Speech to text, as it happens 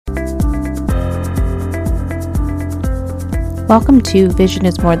Welcome to Vision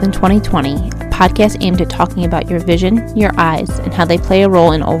is More Than 2020, a podcast aimed at talking about your vision, your eyes, and how they play a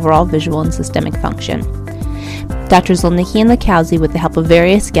role in overall visual and systemic function. Drs. Zolnicki and Lakowski, with the help of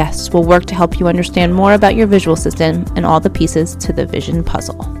various guests, will work to help you understand more about your visual system and all the pieces to the vision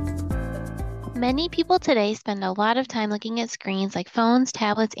puzzle. Many people today spend a lot of time looking at screens like phones,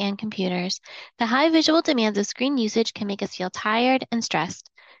 tablets, and computers. The high visual demands of screen usage can make us feel tired and stressed.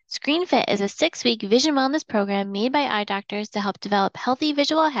 ScreenFit is a 6-week vision wellness program made by eye doctors to help develop healthy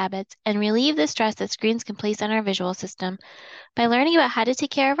visual habits and relieve the stress that screens can place on our visual system. By learning about how to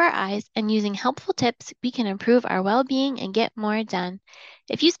take care of our eyes and using helpful tips, we can improve our well-being and get more done.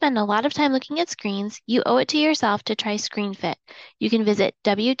 If you spend a lot of time looking at screens, you owe it to yourself to try ScreenFit. You can visit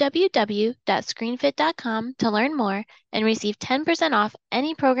www.screenfit.com to learn more and receive 10% off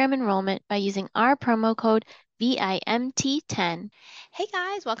any program enrollment by using our promo code VIMT10. Hey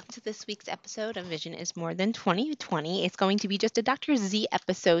guys, welcome to this week's episode of Vision is More Than 2020. It's going to be just a Dr. Z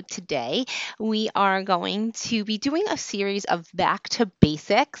episode today. We are going to be doing a series of back to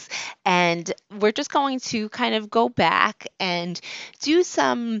basics, and we're just going to kind of go back and do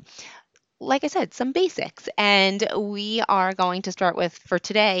some, like I said, some basics. And we are going to start with, for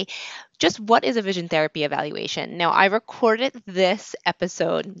today, just what is a vision therapy evaluation? Now, I recorded this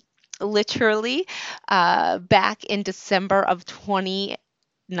episode literally back in December of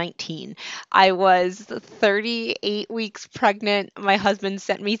 2019. I was 38 weeks pregnant. My husband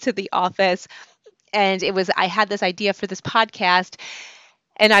sent me to the office, and I had this idea for this podcast,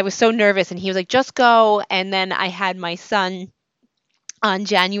 and I was so nervous, and he was like, just go. And then I had my son on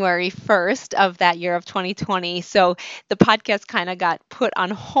January 1st of that year of 2020. So the podcast kind of got put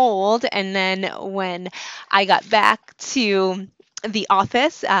on hold. And then when I got back to the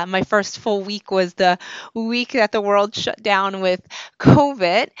office, my first full week was the week that the world shut down with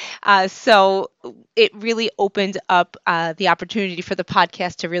COVID. So it really opened up the opportunity for the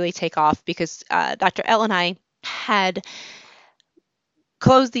podcast to really take off, because Dr. L and I had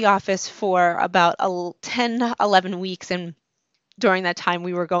closed the office for about 10, 11 weeks, and during that time,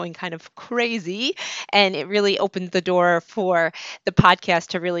 we were going kind of crazy, and it really opened the door for the podcast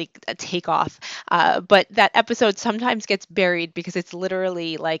to really take off. But that episode sometimes gets buried because it's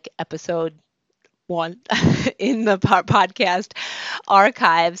literally like episode 1 in the podcast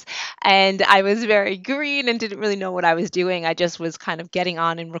archives, and I was very green and didn't really know what I was doing. I just was kind of getting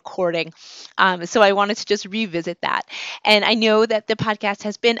on and recording. So I wanted to just revisit that. And I know that the podcast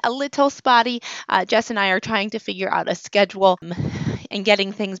has been a little spotty. Jess and I are trying to figure out a schedule and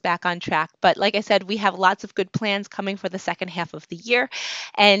getting things back on track. But like I said, we have lots of good plans coming for the second half of the year.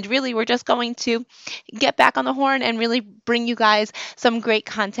 And really, we're just going to get back on the horn and really bring you guys some great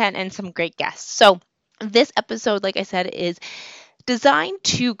content and some great guests. So this episode, like I said, is designed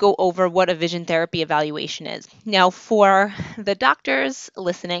to go over what a vision therapy evaluation is. Now, for the doctors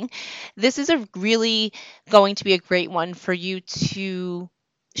listening, this is really going to be a great one for you to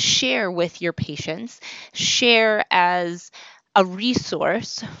share with your patients, share as a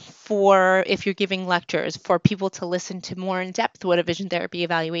resource for if you're giving lectures, for people to listen to more in depth what a vision therapy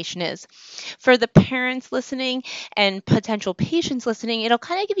evaluation is. For the parents listening and potential patients listening, it'll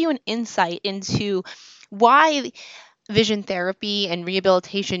kind of give you an insight into why vision therapy and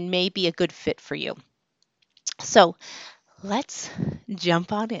rehabilitation may be a good fit for you. So let's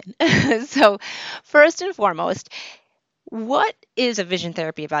jump on in. So first and foremost, what is a vision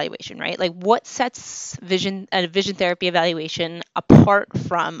therapy evaluation, right? Like, what sets a vision therapy evaluation apart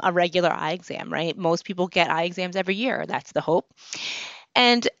from a regular eye exam, right? Most people get eye exams every year. That's the hope.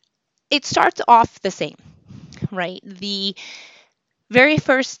 And it starts off the same, right? The very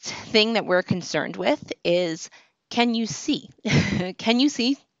first thing that we're concerned with is, can you see? Can you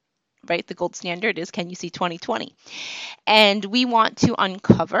see? Right? The gold standard is, can you see 20/20? And we want to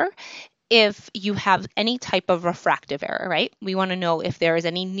uncover if you have any type of refractive error, right? We want to know if there is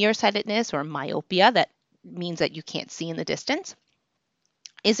any nearsightedness or myopia, that means that you can't see in the distance.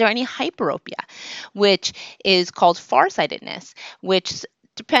 Is there any hyperopia, which is called farsightedness, which,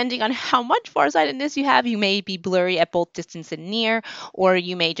 depending on how much farsightedness you have, you may be blurry at both distance and near, or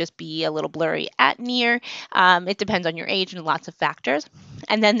you may just be a little blurry at near. It depends on your age and lots of factors.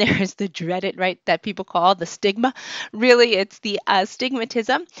 And then there's the dreaded, right, that people call the stigma. Really, it's the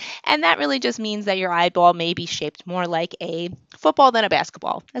astigmatism. And that really just means that your eyeball may be shaped more like a football than a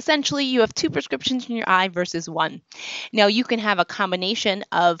basketball. Essentially, you have 2 prescriptions in your eye versus 1. Now, you can have a combination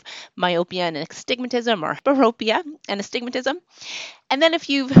of myopia and astigmatism, or hyperopia and astigmatism. And then if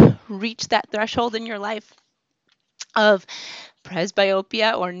you've reached that threshold in your life of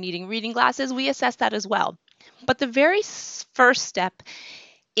presbyopia or needing reading glasses, we assess that as well. But the very first step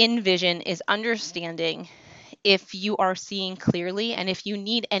in vision is understanding if you are seeing clearly and if you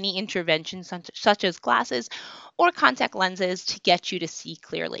need any intervention such as glasses or contact lenses to get you to see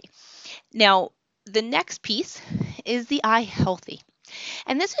clearly. Now, the next piece is the eye healthy.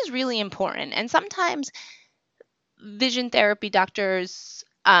 And this is really important. And sometimes vision therapy doctors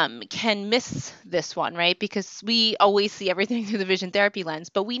can miss this one, right? Because we always see everything through the vision therapy lens,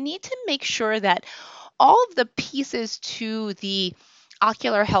 but we need to make sure that all of the pieces to the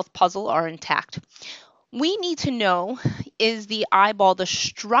ocular health puzzle are intact. We need to know, is the eyeball, the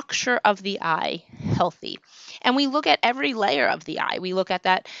structure of the eye, healthy? And we look at every layer of the eye. We look at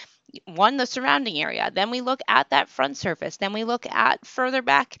that one, the surrounding area, then we look at that front surface, then we look at further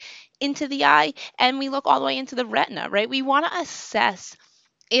back into the eye, and we look all the way into the retina, right? We want to assess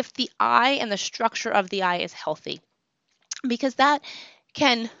if the eye and the structure of the eye is healthy, because that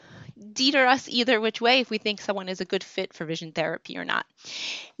can deter us either which way if we think someone is a good fit for vision therapy or not.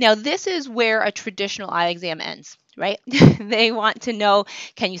 Now, this is where a traditional eye exam ends, right? They want to know,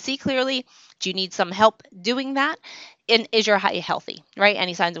 can you see clearly? Do you need some help doing that? And is your eye healthy, right?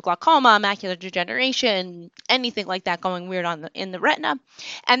 Any signs of glaucoma, macular degeneration, anything like that going weird in the retina?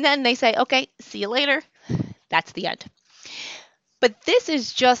 And then they say, okay, see you later. That's the end. But this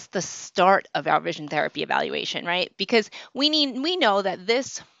is just the start of our vision therapy evaluation, right? Because we know that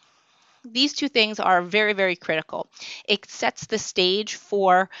these two things are very, very critical. It sets the stage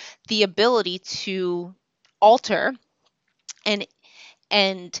for the ability to alter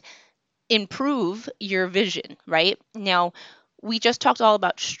and improve your vision, right? Now, we just talked all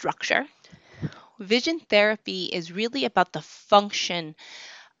about structure. Vision therapy is really about the function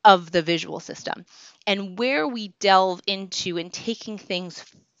of the visual system. And where we delve into and taking things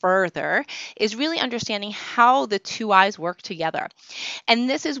further is really understanding how the two eyes work together. And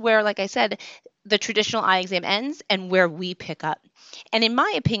this is where, like I said, the traditional eye exam ends and where we pick up. And in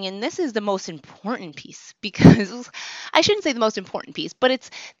my opinion, this is the most important piece, because I shouldn't say the most important piece, but it's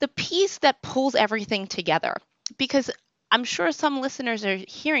the piece that pulls everything together. Because I'm sure some listeners are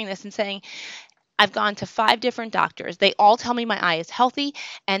hearing this and saying, I've gone to 5 different doctors. They all tell me my eye is healthy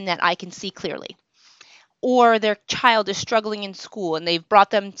and that I can see clearly. Or their child is struggling in school and they've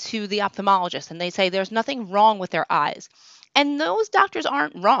brought them to the ophthalmologist and they say there's nothing wrong with their eyes. And those doctors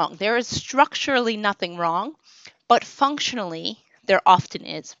aren't wrong. There is structurally nothing wrong, but functionally there often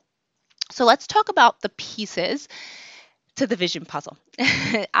is. So let's talk about the pieces to the vision puzzle.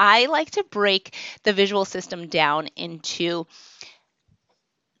 I like to break the visual system down into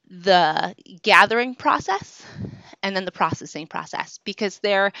the gathering process and then the processing process, because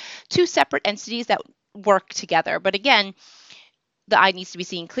they're two separate entities that work together. But again, the eye needs to be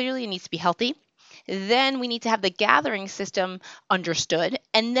seen clearly, it needs to be healthy. Then we need to have the gathering system understood.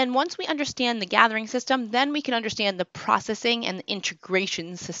 And then once we understand the gathering system, then we can understand the processing and the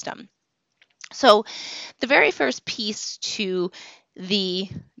integration system. So the very first piece to the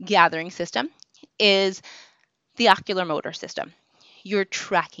gathering system is the ocular motor system, your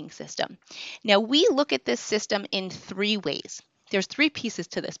tracking system. Now, we look at this system in 3 ways. There's 3 pieces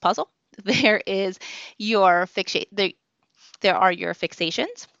to this puzzle. There is your there are your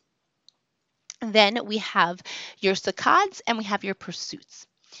fixations. Then we have your saccades and we have your pursuits.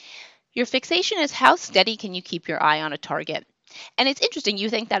 Your fixation is how steady can you keep your eye on a target. And it's interesting, you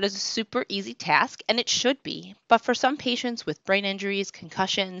think that is a super easy task, and it should be. But for some patients with brain injuries,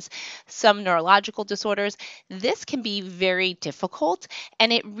 concussions, some neurological disorders, this can be very difficult,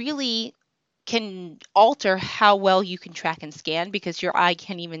 and it really can alter how well you can track and scan, because your eye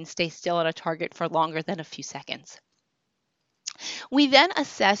can't even stay still at a target for longer than a few seconds. We then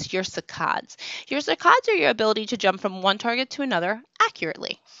assess your saccades. Your saccades are your ability to jump from one target to another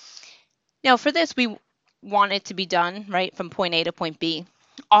accurately. Now, for this, we want it to be done right from point A to point B.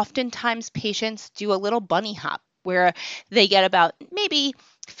 Oftentimes, patients do a little bunny hop where they get about maybe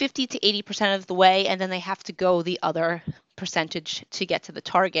 50 to 80% of the way, and then they have to go the other percentage to get to the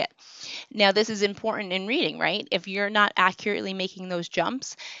target. Now, this is important in reading, right? If you're not accurately making those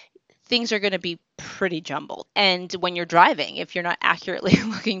jumps, things are going to be pretty jumbled. And when you're driving, if you're not accurately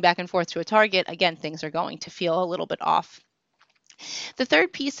looking back and forth to a target, again, things are going to feel a little bit off. The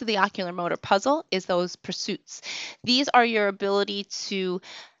third piece of the ocular motor puzzle is those pursuits. These are your ability to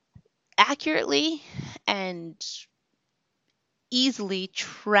accurately and easily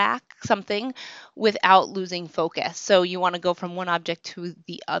track something without losing focus. So you want to go from one object to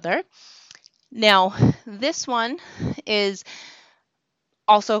the other. Now, this one is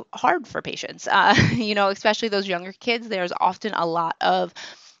also hard for patients, especially those younger kids. There's often a lot of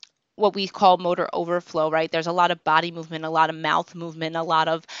what we call motor overflow, right? There's a lot of body movement, a lot of mouth movement, a lot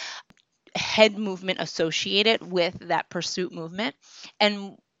of head movement associated with that pursuit movement.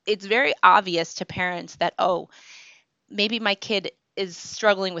 And it's very obvious to parents that, oh, maybe my kid is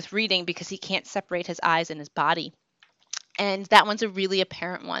struggling with reading because he can't separate his eyes and his body. And that one's a really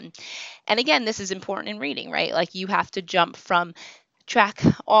apparent one. And again, this is important in reading, right? Like you have to jump from track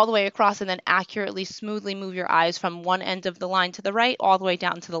all the way across and then accurately, smoothly move your eyes from one end of the line to the right all the way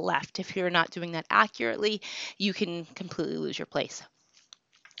down to the left. If you're not doing that accurately, you can completely lose your place.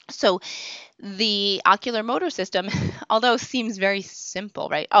 So the ocular motor system, although seems very simple,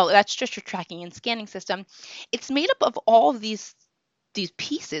 right? Oh, that's just your tracking and scanning system. It's made up of all of these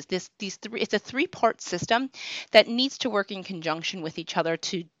pieces. It's a three-part system that needs to work in conjunction with each other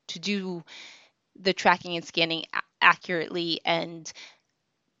to do the tracking and scanning accurately and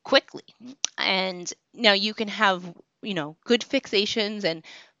quickly. And now you can have, good fixations and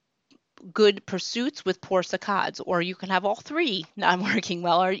good pursuits with poor saccades, or you can have all three not working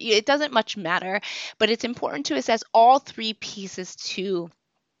well, or it doesn't much matter, but it's important to assess all three pieces to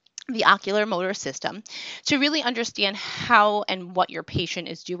the ocular motor system to really understand how and what your patient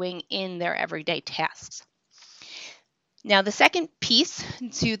is doing in their everyday tasks. Now, the second piece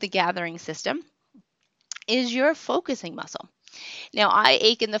to the gathering system is your focusing muscle. Now, I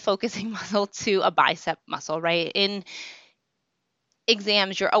akin the focusing muscle to a bicep muscle, right? In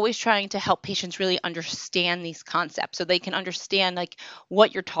exams, you're always trying to help patients really understand these concepts so they can understand like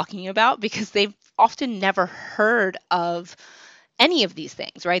what you're talking about, because they've often never heard of any of these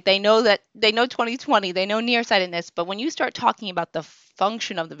things, right? They know 20/20, they know nearsightedness, but when you start talking about the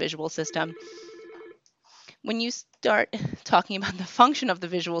function of the visual system,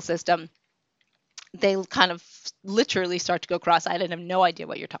 they kind of literally start to go cross-eyed and have no idea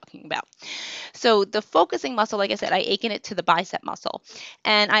what you're talking about. So the focusing muscle, like I said, I akin it to the bicep muscle.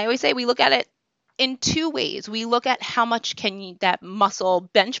 And I always say we look at it in two ways. We look at how much can that muscle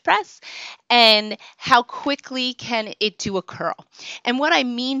bench press and how quickly can it do a curl. And what I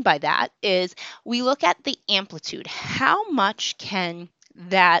mean by that is we look at the amplitude. How much can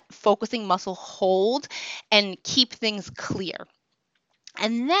that focusing muscle hold and keep things clear?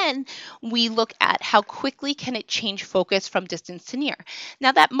 And then we look at how quickly can it change focus from distance to near.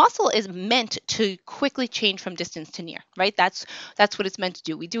 Now that muscle is meant to quickly change from distance to near, right? That's what it's meant to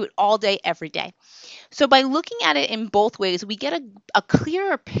do. We do it all day, every day. So by looking at it in both ways, we get a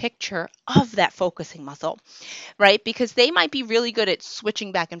clearer picture of that focusing muscle, right? Because they might be really good at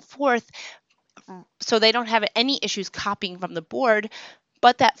switching back and forth, so they don't have any issues copying from the board,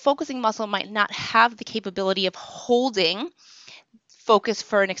 but that focusing muscle might not have the capability of holding focus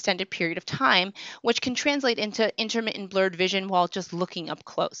for an extended period of time, which can translate into intermittent blurred vision while just looking up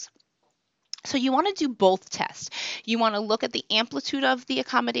close. So you want to do both tests. You want to look at the amplitude of the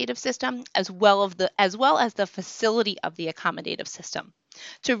accommodative system as well as the facility of the accommodative system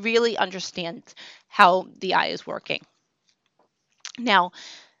to really understand how the eye is working. Now,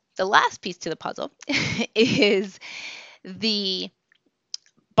 the last piece to the puzzle is the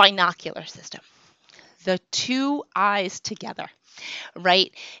binocular system, the two eyes together.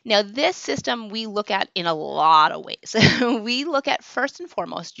 Right? Now, this system we look at in a lot of ways. We look at first and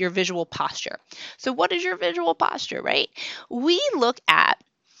foremost your visual posture. So what is your visual posture, right? We look at,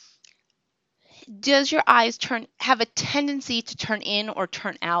 does your eyes have a tendency to turn in or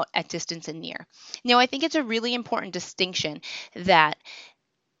turn out at distance and near? Now, I think it's a really important distinction that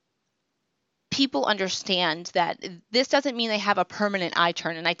people understand that this doesn't mean they have a permanent eye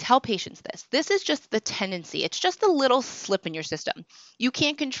turn. And I tell patients this. This is just the tendency. It's just a little slip in your system. You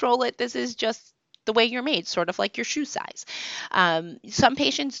can't control it. This is just the way you're made, sort of like your shoe size. Some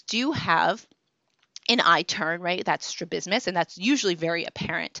patients do have an eye turn, right? That's strabismus, and that's usually very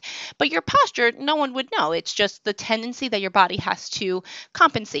apparent. But your posture, no one would know. It's just the tendency that your body has to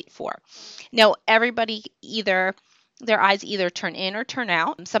compensate for. Now, everybody their eyes either turn in or turn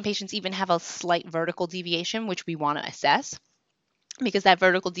out. Some patients even have a slight vertical deviation, which we want to assess, because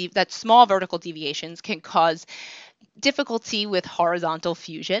that small vertical deviations can cause difficulty with horizontal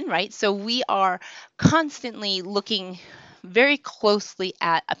fusion, right? So we are constantly looking very closely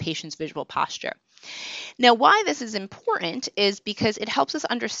at a patient's visual posture. Now, why this is important is because it helps us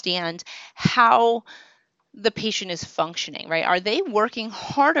understand how the patient is functioning, right? Are they working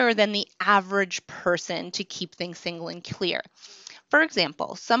harder than the average person to keep things single and clear? For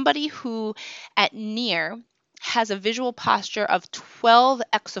example, somebody who at near has a visual posture of 12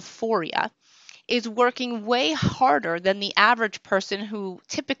 exophoria is working way harder than the average person who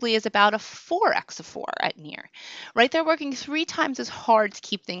typically is about a 4 exophore at near, right? They're working 3 times as hard to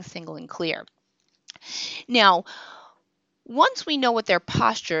keep things single and clear. Now, once we know what their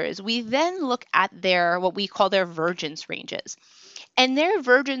posture is, we then look at what we call their vergence ranges. And their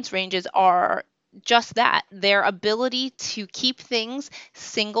vergence ranges are just that, their ability to keep things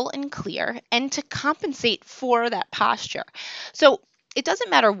single and clear and to compensate for that posture. So it doesn't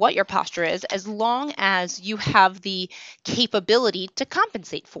matter what your posture is as long as you have the capability to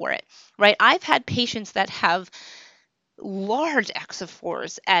compensate for it, right? I've had patients that have large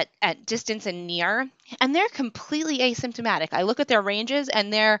exophores at distance and near, and they're completely asymptomatic. I look at their ranges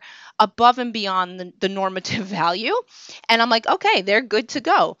and they're above and beyond the normative value. And I'm like, okay, they're good to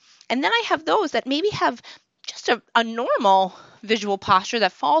go. And then I have those that maybe have just a normal visual posture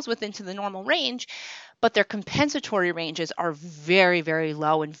that falls within to the normal range, but their compensatory ranges are very, very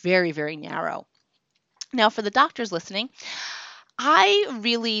low and very, very narrow. Now, for the doctors listening, I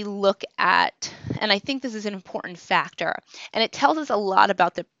really look at, and I think this is an important factor, and it tells us a lot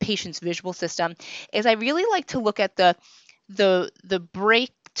about the patient's visual system, is I really like to look at the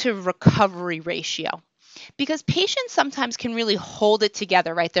break to recovery ratio. Because patients sometimes can really hold it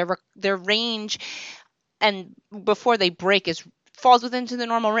together, right? Their range and before they break is falls within to the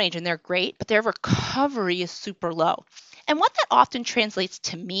normal range and they're great, but their recovery is super low. And what that often translates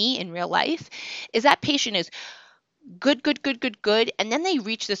to me in real life is that patient is good, good, good, good, good. And then they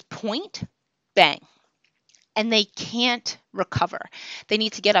reach this point, bang, and they can't recover. They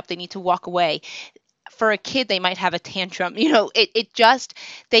need to get up, they need to walk away. For a kid, they might have a tantrum. It just,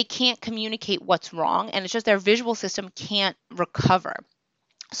 they can't communicate what's wrong, and it's just their visual system can't recover.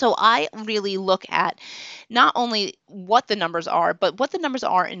 So I really look at not only what the numbers are, but what the numbers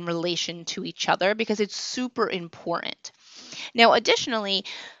are in relation to each other because it's super important. Now, additionally,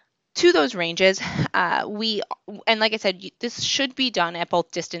 to those ranges, and like I said, this should be done at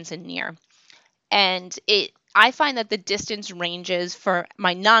both distance and near. And I find that the distance ranges for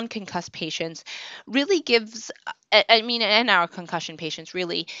my non-concussed patients really gives, and our concussion patients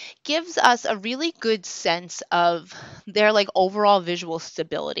really gives us a really good sense of their like overall visual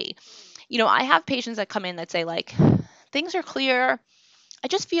stability. I have patients that come in that say like, things are clear, I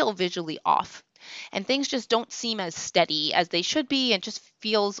just feel visually off. And things just don't seem as steady as they should be and just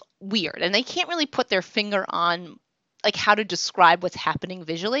feels weird. And they can't really put their finger on like how to describe what's happening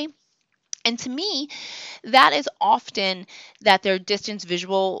visually. And to me, that is often that their distance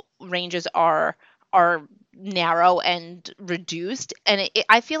visual ranges are narrow and reduced. And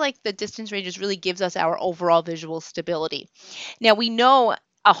I feel like the distance ranges really gives us our overall visual stability. Now, we know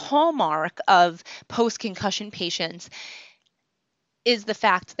a hallmark of post-concussion patients is the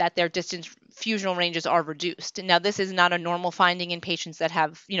fact that their distance fusional ranges are reduced. Now, this is not a normal finding in patients that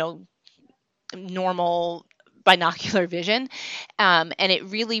have, normal binocular vision, and it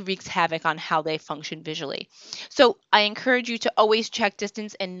really wreaks havoc on how they function visually. So I encourage you to always check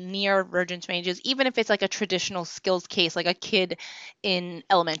distance and near vergence ranges, even if it's like a traditional skills case, like a kid in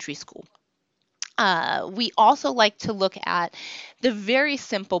elementary school. We also like to look at the very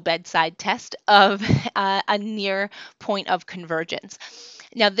simple bedside test of a near point of convergence.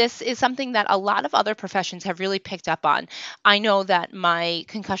 Now, this is something that a lot of other professions have really picked up on. I know that my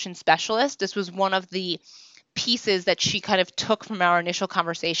concussion specialist, this was one of the pieces that she kind of took from our initial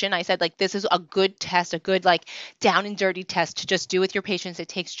conversation. I said, like, this is a good test, a good, like, down and dirty test to just do with your patients. It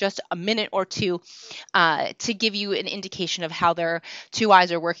takes just a minute or two to give you an indication of how their two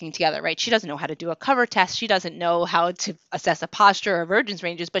eyes are working together, right? She doesn't know how to do a cover test. She doesn't know how to assess a posture or vergence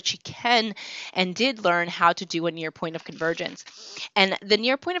ranges, but she can and did learn how to do a near point of convergence. And the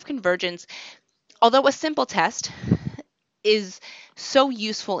near point of convergence, although a simple test, is so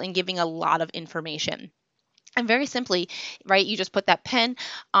useful in giving a lot of information. And very simply, right, you just put that pen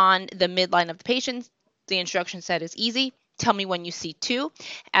on the midline of the patient. The instruction set is easy. Tell me when you see two.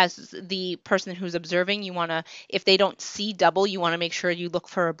 As the person who's observing, you want to, if they don't see double, you want to make sure you look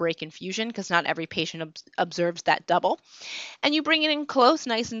for a break in fusion because not every patient observes that double. And you bring it in close,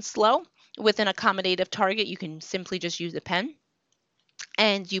 nice and slow. With an accommodative target, you can simply just use a pen.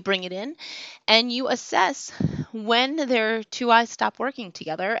 And you bring it in and you assess when their two eyes stop working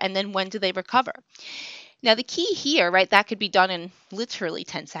together and then when do they recover. Now, the key here, right, that could be done in literally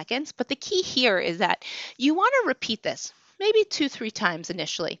 10 seconds, but the key here is that you want to repeat this maybe 2-3 times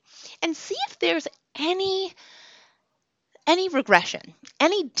initially and see if there's any regression,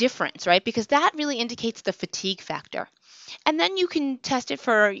 any difference, right? Because that really indicates the fatigue factor. And then you can test it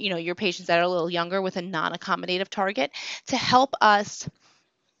for, your patients that are a little younger with a non-accommodative target to help us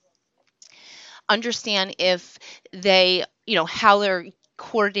understand if they, how they're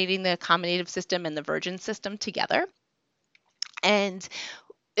coordinating the accommodative system and the vergence system together. And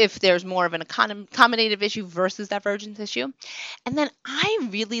if there's more of an accommodative issue versus divergence issue. And then I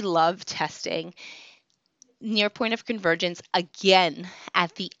really love testing near point of convergence again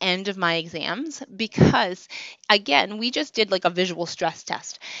at the end of my exams because, again, we just did like a visual stress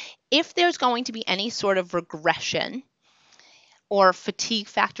test. If there's going to be any sort of regression or fatigue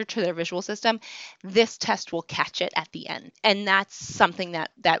factor to their visual system, this test will catch it at the end. And that's something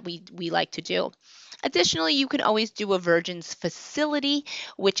that we like to do. Additionally, you can always do a Virgin's facility,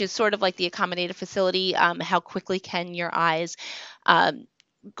 which is sort of like the accommodative facility. How quickly can your eyes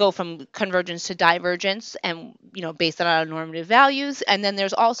go from convergence to divergence, and based on our normative values. And then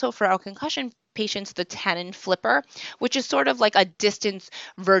there's also, for our concussion patients, the Tenon flipper, which is sort of like a distance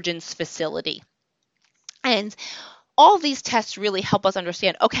Virgin's facility. And all of these tests really help us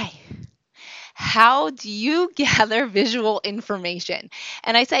understand, okay, how do you gather visual information?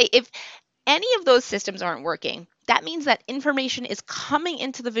 And I say, if any of those systems aren't working, that means that information is coming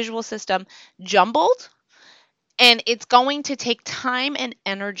into the visual system jumbled, and it's going to take time and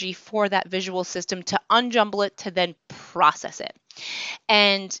energy for that visual system to unjumble it, to then process it.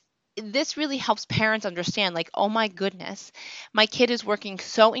 And this really helps parents understand, like, oh my goodness, my kid is working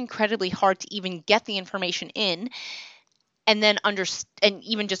so incredibly hard to even get the information in, and then and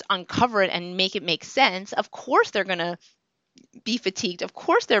even just uncover it and make it make sense. Of course they're going to be fatigued. Of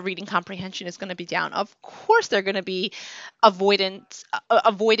course their reading comprehension is going to be down. Of course they're going to be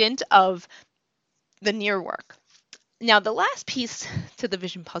avoidant of the near work. Now, the last piece to the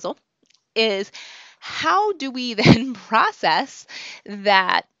vision puzzle is, how do we then process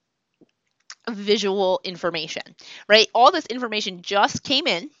that visual information, right? All this information just came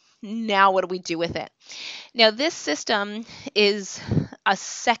in. Now, what do we do with it? Now, this system is a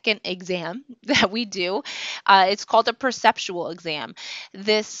second exam that we do. It's called a perceptual exam.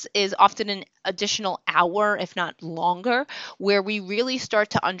 This is often an additional hour, if not longer, where we really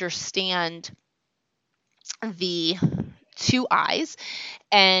start to understand the two eyes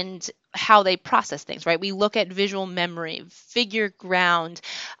and how they process things, right? We look at visual memory, figure ground,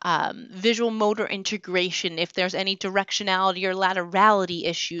 visual motor integration, if there's any directionality or laterality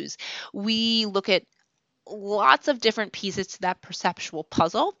issues. We look at lots of different pieces to that perceptual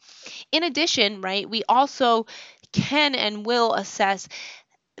puzzle. In addition, right, we also can and will assess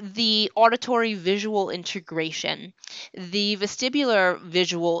the auditory visual integration, the vestibular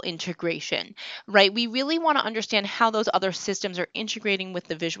visual integration, right? We really want to understand how those other systems are integrating with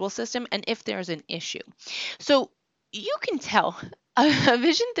the visual system and if there's an issue. So you can tell a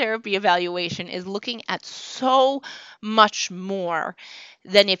vision therapy evaluation is looking at so much more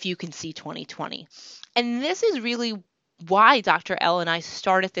than if you can see 20/20. And this is really why Dr. L and I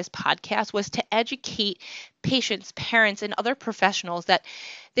started this podcast, was to educate patients, parents, and other professionals that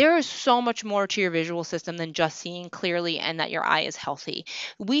there is so much more to your visual system than just seeing clearly and that your eye is healthy.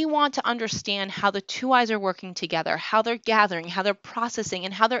 We want to understand how the two eyes are working together, how they're gathering, how they're processing,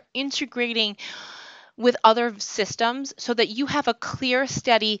 and how they're integrating with other systems so that you have a clear,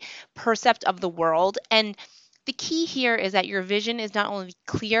 steady percept of the world. And the key here is that your vision is not only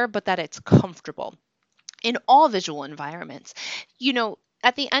clear, but that it's comfortable in all visual environments.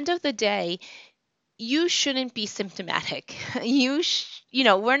 At the end of the day, you shouldn't be symptomatic.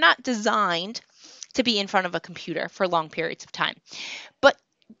 We're not designed to be in front of a computer for long periods of time. But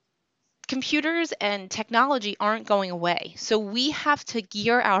computers and technology aren't going away. So we have to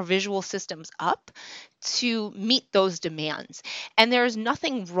gear our visual systems up to meet those demands. And there's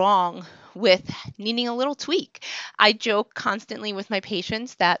nothing wrong with needing a little tweak. I joke constantly with my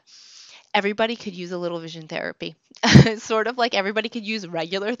patients that everybody could use a little vision therapy. Sort of like everybody could use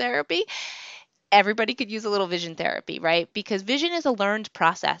regular therapy. Everybody could use a little vision therapy, right? Because vision is a learned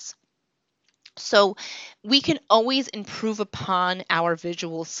process. So we can always improve upon our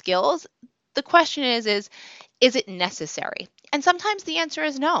visual skills. The question is it necessary? And sometimes the answer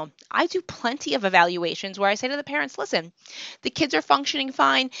is no. I do plenty of evaluations where I say to the parents, listen, the kids are functioning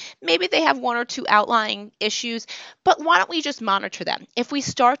fine. Maybe they have one or two outlying issues, but why don't we just monitor them? If we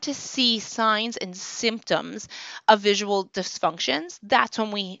start to see signs and symptoms of visual dysfunctions, that's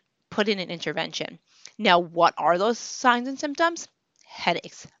when we put in an intervention. Now, what are those signs and symptoms?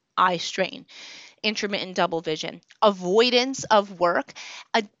 Headaches, eye strain, intermittent double vision, avoidance of work,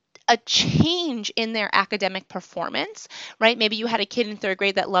 a change in their academic performance, right? Maybe you had a kid in third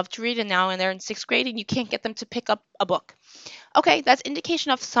grade that loved to read and now they're in sixth grade and you can't get them to pick up a book. Okay, that's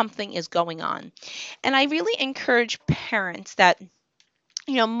indication of something is going on. And I really encourage parents that,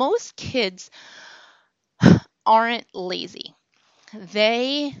 most kids aren't lazy.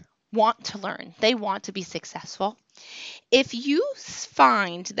 They want to learn. They want to be successful. If you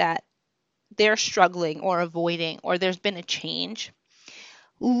find that they're struggling or avoiding or there's been a change,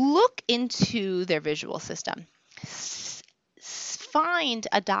 look into their visual system. find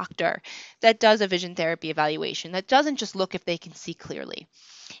a doctor that does a vision therapy evaluation, that doesn't just look if they can see clearly.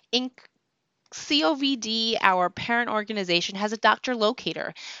 In COVD, our parent organization, has a doctor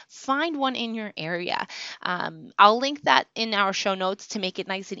locator. Find one in your area. I'll link that in our show notes to make it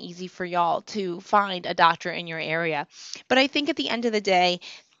nice and easy for y'all to find a doctor in your area. But I think at the end of the day,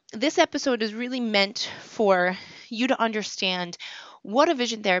 this episode is really meant for you to understand what a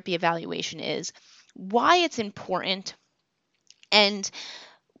vision therapy evaluation is, why it's important, and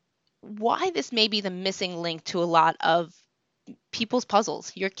why this may be the missing link to a lot of people's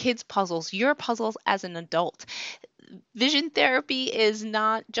puzzles, your kids' puzzles, your puzzles as an adult. Vision therapy is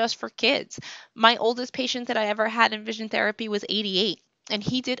not just for kids. My oldest patient that I ever had in vision therapy was 88. And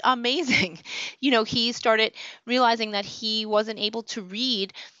he did amazing. He started realizing that he wasn't able to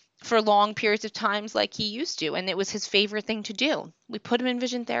read for long periods of times like he used to, and it was his favorite thing to do. We put him in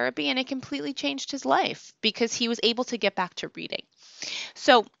vision therapy, and it completely changed his life because he was able to get back to reading.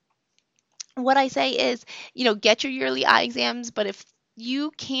 So what I say is, get your yearly eye exams, but if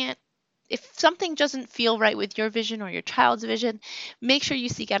something doesn't feel right with your vision or your child's vision, make sure you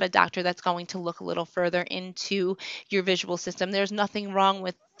seek out a doctor that's going to look a little further into your visual system. There's nothing wrong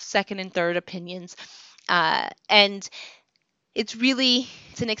with second and third opinions. And it's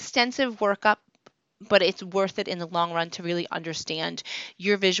an extensive workup, but it's worth it in the long run to really understand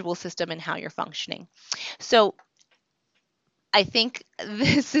your visual system and how you're functioning. So I think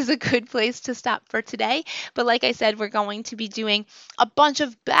this is a good place to stop for today. But like I said, we're going to be doing a bunch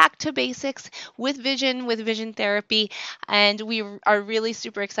of back to basics with vision therapy. And we are really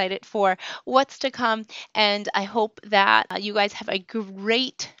super excited for what's to come. And I hope that you guys have a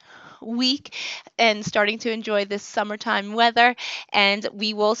great week and starting to enjoy this summertime weather. And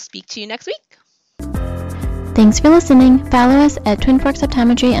we will speak to you next week. Thanks for listening. Follow us at Twin Forks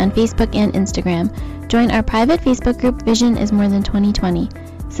Optometry on Facebook and Instagram. Join our private Facebook group, Vision is More Than 2020.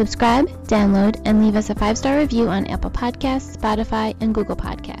 Subscribe, download, and leave us a 5-star review on Apple Podcasts, Spotify, and Google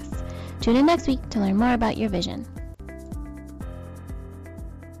Podcasts. Tune in next week to learn more about your vision.